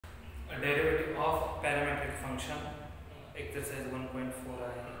derivative of parametric function exercise 1.4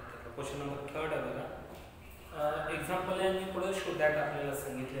 आहे. Question number 3 आहे बघा. एक्झाम्पल आहे मी पुढे शोधायला आपल्याला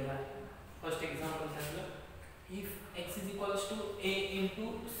सांगितलेलं आहे. फर्स्ट एक्झाम्पल सांगितलं if x is equals to a into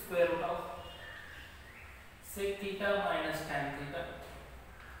square root of sec theta minus tan theta,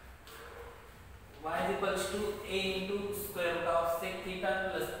 y is equals to a into square root of sec theta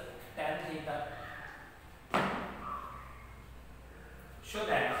plus tan theta. Show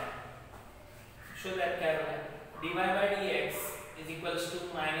that क्या होगा dy by dx is equals to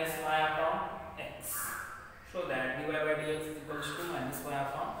minus y upon x. Show that dy by dx is equals to minus y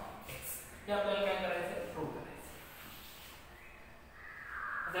upon x. ये आपल्याला काय करायचं prove करायचं.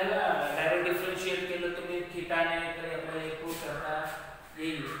 त्याला direct differentiate केलं तुम्ही थीटा ने तर आपल्याला हे प्रूव करता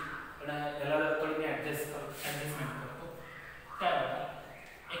येईल. पण याला थोडी मी ऍडजस्टमेंट करतो. काय होगा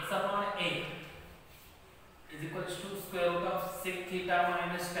x upon a is equals to square root of sec theta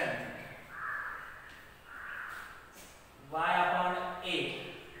minus tan theta. Y upon a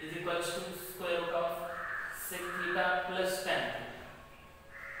is equals to square root of sec theta plus tan theta.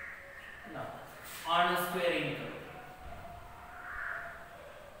 Now on squaring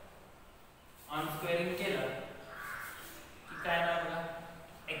केलं की काय होगा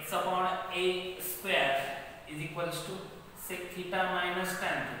x upon a square is equals to sec theta minus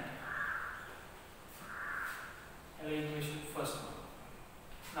tan theta. Equation first one.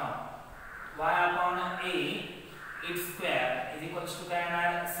 Now y upon a its square is equals to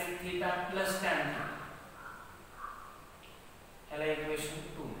sec theta plus tan theta. Equation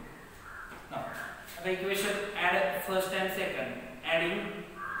 2. Now the equation add first and second, adding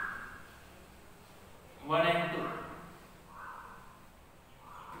 1 and 2.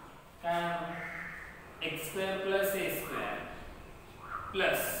 X square plus a square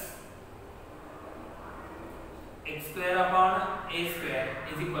plus x square upon a square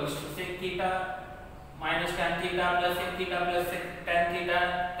is equals to sec theta minus tan theta plus sec theta plus sec tan theta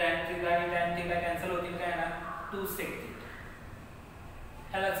आणि tan theta cancel होतील काय ना 2 sec theta.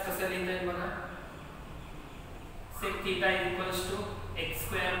 ह्यालाच कसं लिहिता येईल बघा sec theta is equals to x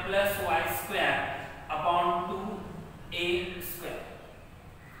square plus y square upon 2a square.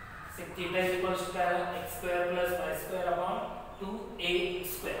 Sec theta is equals to x square plus y square upon 2a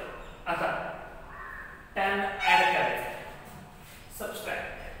square. आता tan add करायचं subtract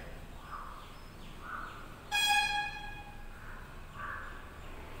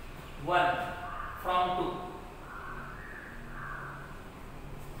one from 2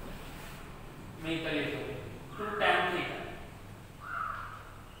 मैं इतना लिखता हूँ 2 tan theta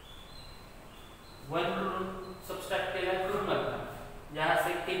 1 subtract केला 2 मतलब जहाँ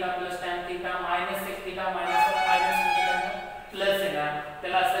sec theta plus tan theta minus sec theta minus plus है ना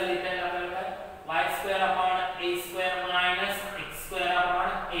त्याला असं लिहिता येईल आपल्याला y square upon a square minus x square upon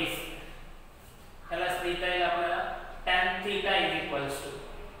a square. त्याला लिहिता येईल आपल्याला tan theta is equals to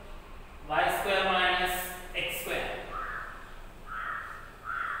y square minus x square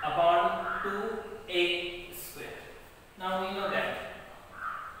upon 2a square. Now we know that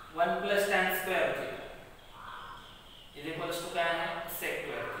 1 plus tan square theta is equals to क्या है sec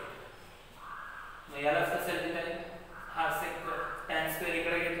square theta. मग याला कसं लिहिता येईल हा sec tan square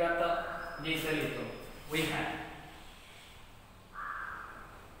इकडे घेतला तर जैसे लिखो we have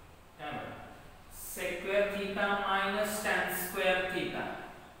sec square theta minus tan square theta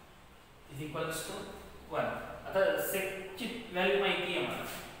is equals to 1. आता sec ची व्हॅल्यू माहिती आहे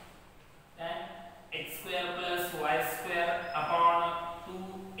मला x square plus y square upon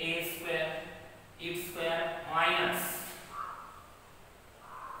 2a square its square minus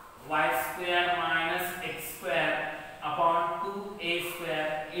y square minus x square upon 2a square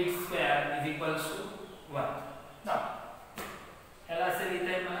its square is equals to 1. Now ह्याला असे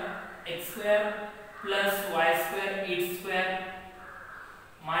लिहिता येईल मला x square plus y square its square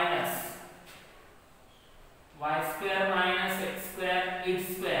minus y square minus x square its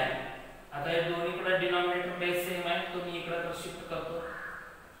square. आता हे दोन्हीकडे denominator base same आहे तो मी इकडे तर शिफ्ट करतो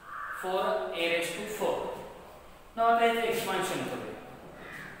 4a raised to 4. नाव आता याचे एक्सपान्शन करूया.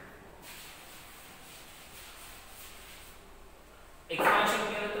 एक्सपांशन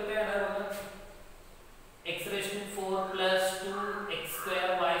केलं तर काय येणार बघा x raised to 4 plus 2x square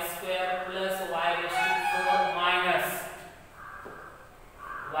y square plus y raised to 4 minus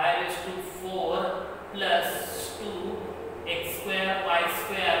y raised to 4 plus 2x square y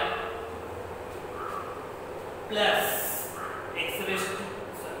square plus x raised to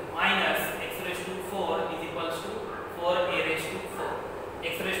minus x raised to 4 is equals to 4a raised to 4.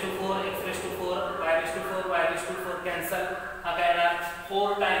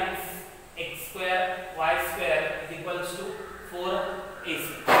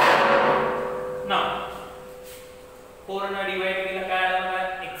 न divide केलं काय आलं बघा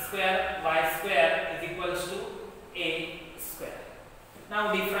x square y square is equals to a square. Now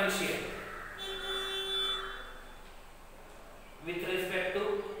differentiate with respect to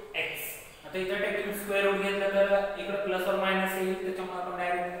x. आता इथं taking square root घेतलं तर इकडे प्लस और मायनस येईल, त्याच्यामुळे आपण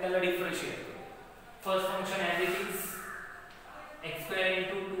डायरेक्ट त्याला डिफरन्शिएट करू. First function as it is x square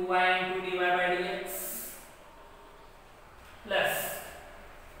into 2y into dy by dx plus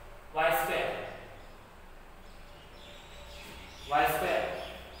y square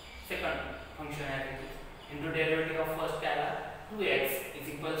second function as it is into derivative of first क्या 2x is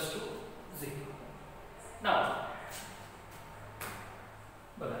equals to 0. Now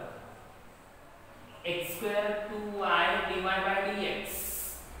बघा x square 2y dy by dx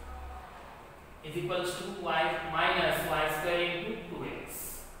is equals to y minus y square into 2x.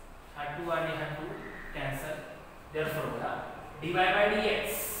 हा 2 आणि हा 2 cancel. Therefore बघा dy by dx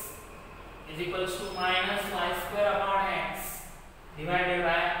is equals to minus y square upon x divided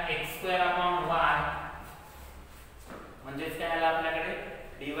by x square upon y. म्हणजेच काय आलं आपल्याकडे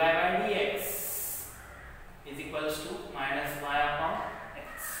dy by dx is equals to minus y upon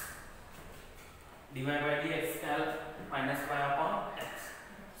x. dy by dx काय minus y upon x.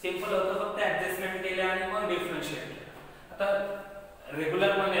 Simple होतं, फक्त adjustment केले आणि मग differentiate केलं. आता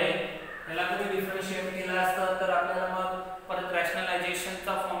रेग्युलर मध्ये याला कधी डिफरन्शिएट केलं असतं तर आपल्याला मग परत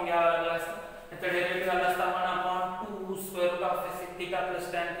रॅशनलायझेशनचा फॉर्म घ्यावा लागला असता. त्याचा डेरिव्हेटिव्ह आला असता 1/2 square root of sec theta plus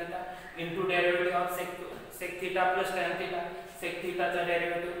tan theta into derivative of sec theta plus tan theta. sec theta चा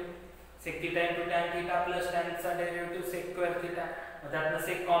derivative sec theta into tan theta plus tan चा डेरिव्हेटिव्ह sec square theta. मग त्यातनं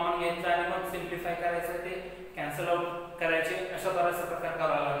sec common घ्यायचं आणि मग simplify करायचं, ते cancel out करायचे, अशा बराचसा प्रकार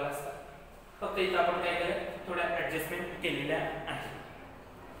करावा लागला असता. फक्त इथं आपण काय केलं, थोड्या ऍडजस्टमेंट केलेल्या आहे.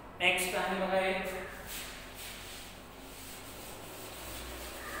 नेक्स्ट आहे बघा एक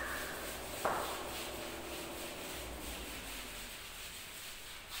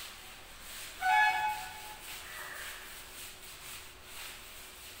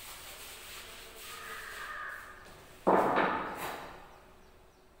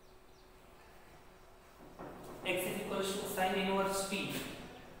x is equals to sin inverse t.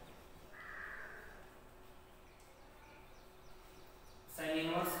 Sin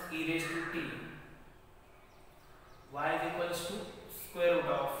inverse e raised to t. Y is equals to square root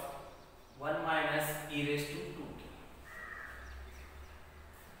of 1 minus e raised to 2t.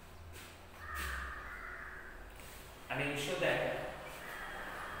 And you show that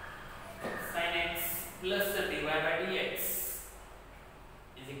sin x plus dy by dx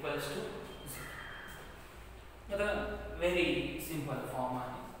is equals to 0. आता very simple form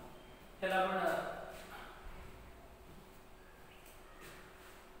आहे. त्याला आपण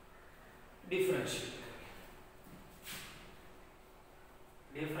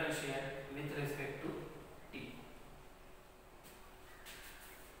differentiate with respect to t.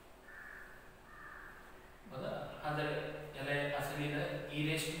 बघा हा जर याला असं लिहिलं e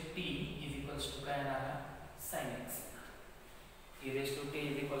raised to t is equals to काय येणार sin x. e raised to t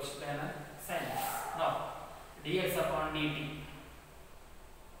is equals to काय येणार sin x. Now dx upon dt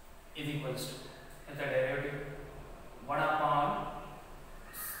is equals to the derivative 1 upon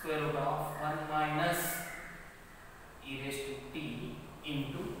square root of 1 minus e raised to t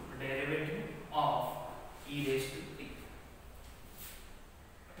into derivative of e raised to t.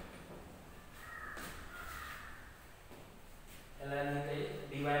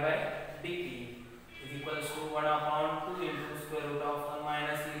 dy by dt is equals to 1 upon 2 into square root of 1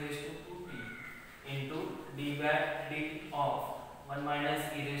 minus e raised to 2t into d by dt of 1 minus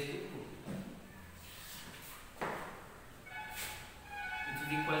e raised to 2, which is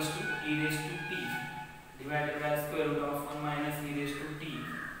equals to e raised to t divided by square root of 1 minus e raised to t.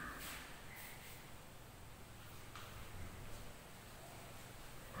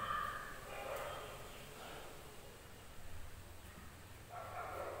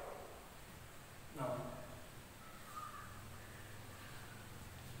 Now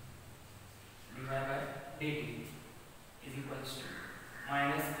dy by dt is equals to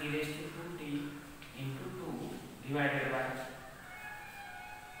minus e raised to 2t into 2 divided by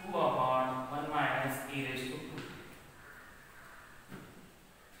 2 upon 1 minus e raised to 2.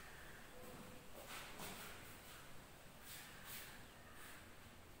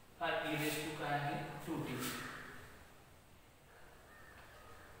 e raised to क्या है 2t.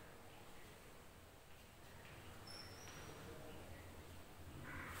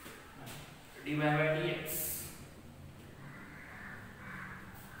 dy by dx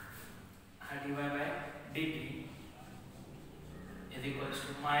dy by dt is equals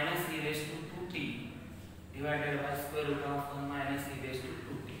to minus e raised to 2t divided by square root of 1 minus e raised to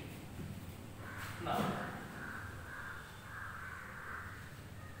 2t. Now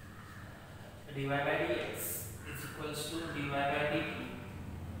dy by dx is equals to dy by dt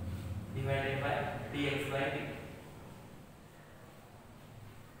divided by dx by dt.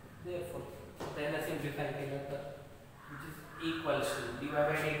 Therefore then simplify केलं तर which is equals to dy by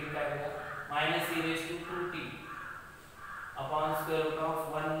dt काय होगा minus e raised to 2t upon square root of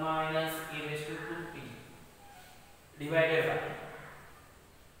 1 minus e raised to 2t divided by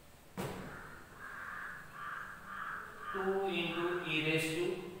 2 into e raised to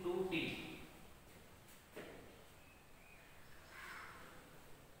 2t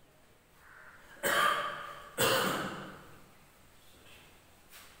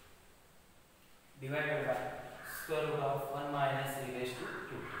divided by square root of 1 minus e raised to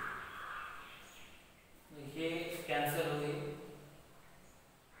 2t. Hey cancel होईल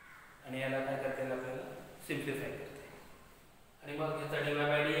आणि याला काय करता येईल आपल्याला simplify करता येईल आणि मग याचा dy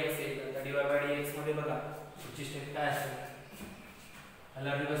by dx येईल. तर dy by dx मध्ये बघा पुढची स्टेप काय असेल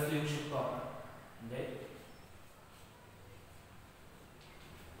याला रिवर्स लिहू शकतो आपण म्हणजे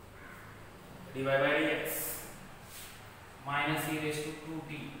dy by dx minus e raised to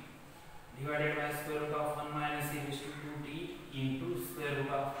 2t divided by square root of 1 minus e raised to 2t into square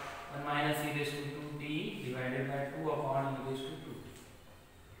root of 1 minus e raised to 2t divided by 2 upon e raised to 2t.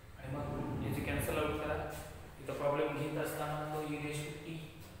 आणि मग याची cancel out करा. इथं problem घेत असताना तो e raised to t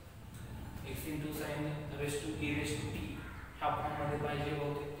x into sin raised to e raised to t ह्या form मध्ये पाहिजे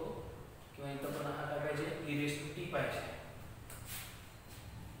बहुतेक तो किंवा इथं पण हा काय पाहिजे e raised to t पाहिजे.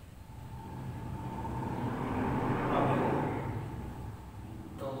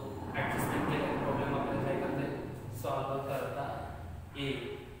 तो ऍडजस्टमेंट केला प्रॉब्लेम आपल्याला काय करता येईल सॉल्व्ह करता येईल.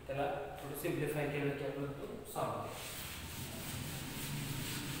 त्याला थोडं सिम्प्लिफाय केलं की आपण तो सॉल्व्ह करू.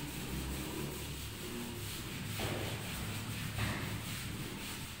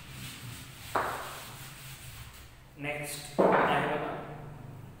 नेक्स्ट आहे बघा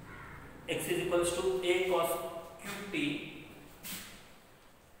x is equals to a cos cube t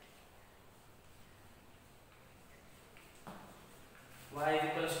y is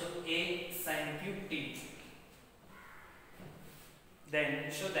equals to a sin cube t. Then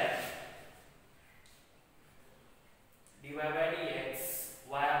show that dy by dx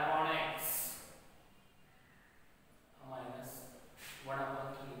y upon x minus 1 upon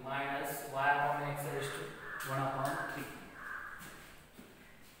 3 minus y upon x raised to 1 upon 3.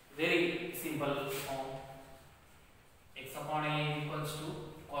 Very simple form. X upon a is equals to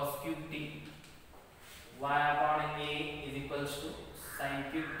cos cube t. Y upon a is equals to sin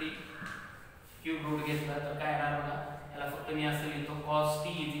cube t. Cube root घेतला तर काय येणार बघा याला फक्त मी असं लिहितो cos t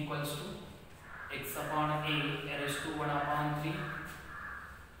is equals to x upon a raised to 1 upon 3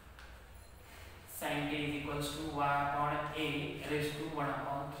 sin t is equals to y upon a raised to 1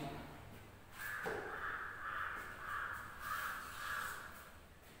 upon 3.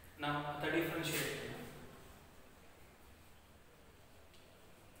 Now the differentiation.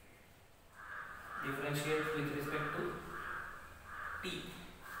 Differentiate with respect to t.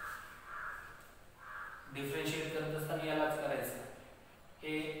 Differentiate करत असताना यालाच करायचं.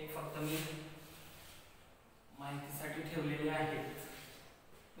 हे फक्त मी माहितीसाठी ठेवलेले आहेत.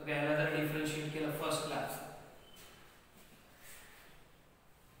 बघा याला जर डिफरेंशिएट केलं फर्स्ट क्लास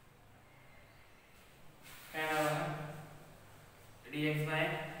काय आहे dx by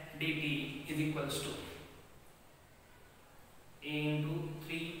dt is equals to a into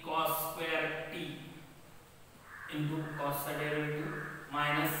 3 cos square t into cos चा डेरिव्हेटिव्ह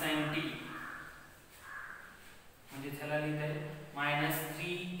minus sin t म्हणजे त्याला लिहिता येईल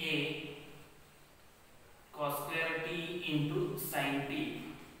 -3a cos square t into sin t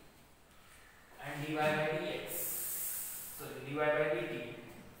and dy by dx dy by dt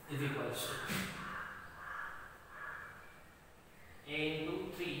is equals to a into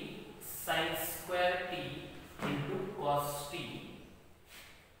 3 sin square t into cos t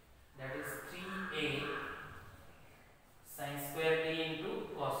that is 3a sin square t into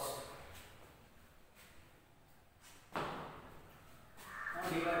cos t. Now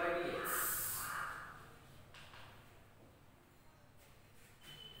dy by dx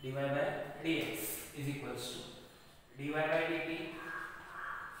dy by dx is equals to dy by dt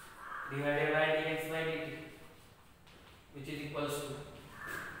divided by dx by dt which is equals to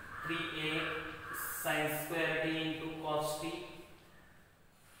 3a sin square t into cos t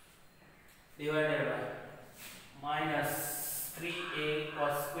divided by minus 3a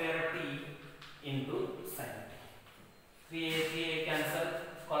cos square t into sin t. 3a cancel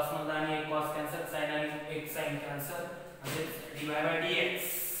cos मधला आणि एक cos cancel sin आणि एक sin cancel म्हणजे dy by dx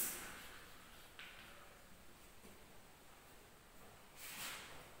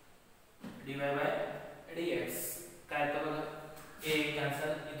dy by dx काय तर बघा a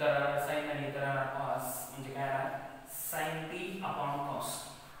cancel इतर sin आणि इतर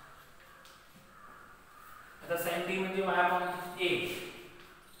आता sin t म्हणजे y upon a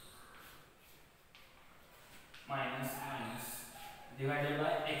minus divided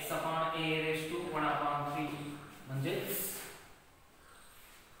by x upon a raise to 1 upon 3 म्हणजे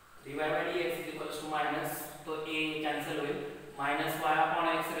dy by dx is equals to minus तो a कैंसिल होईल minus y upon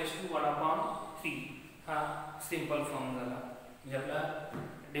x raise to 1 upon 3 हा simple form झाला म्हणजे आपला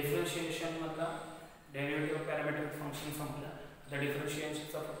differentiation मधला derivative parametric function संपला. तर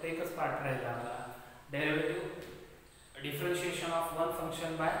डिफरन्शिएशनचा फक्त एकच पार्ट राहिला आपला derivative differentiation of one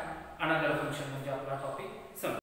function by another function म्हणजे आपला टॉपिक संपला.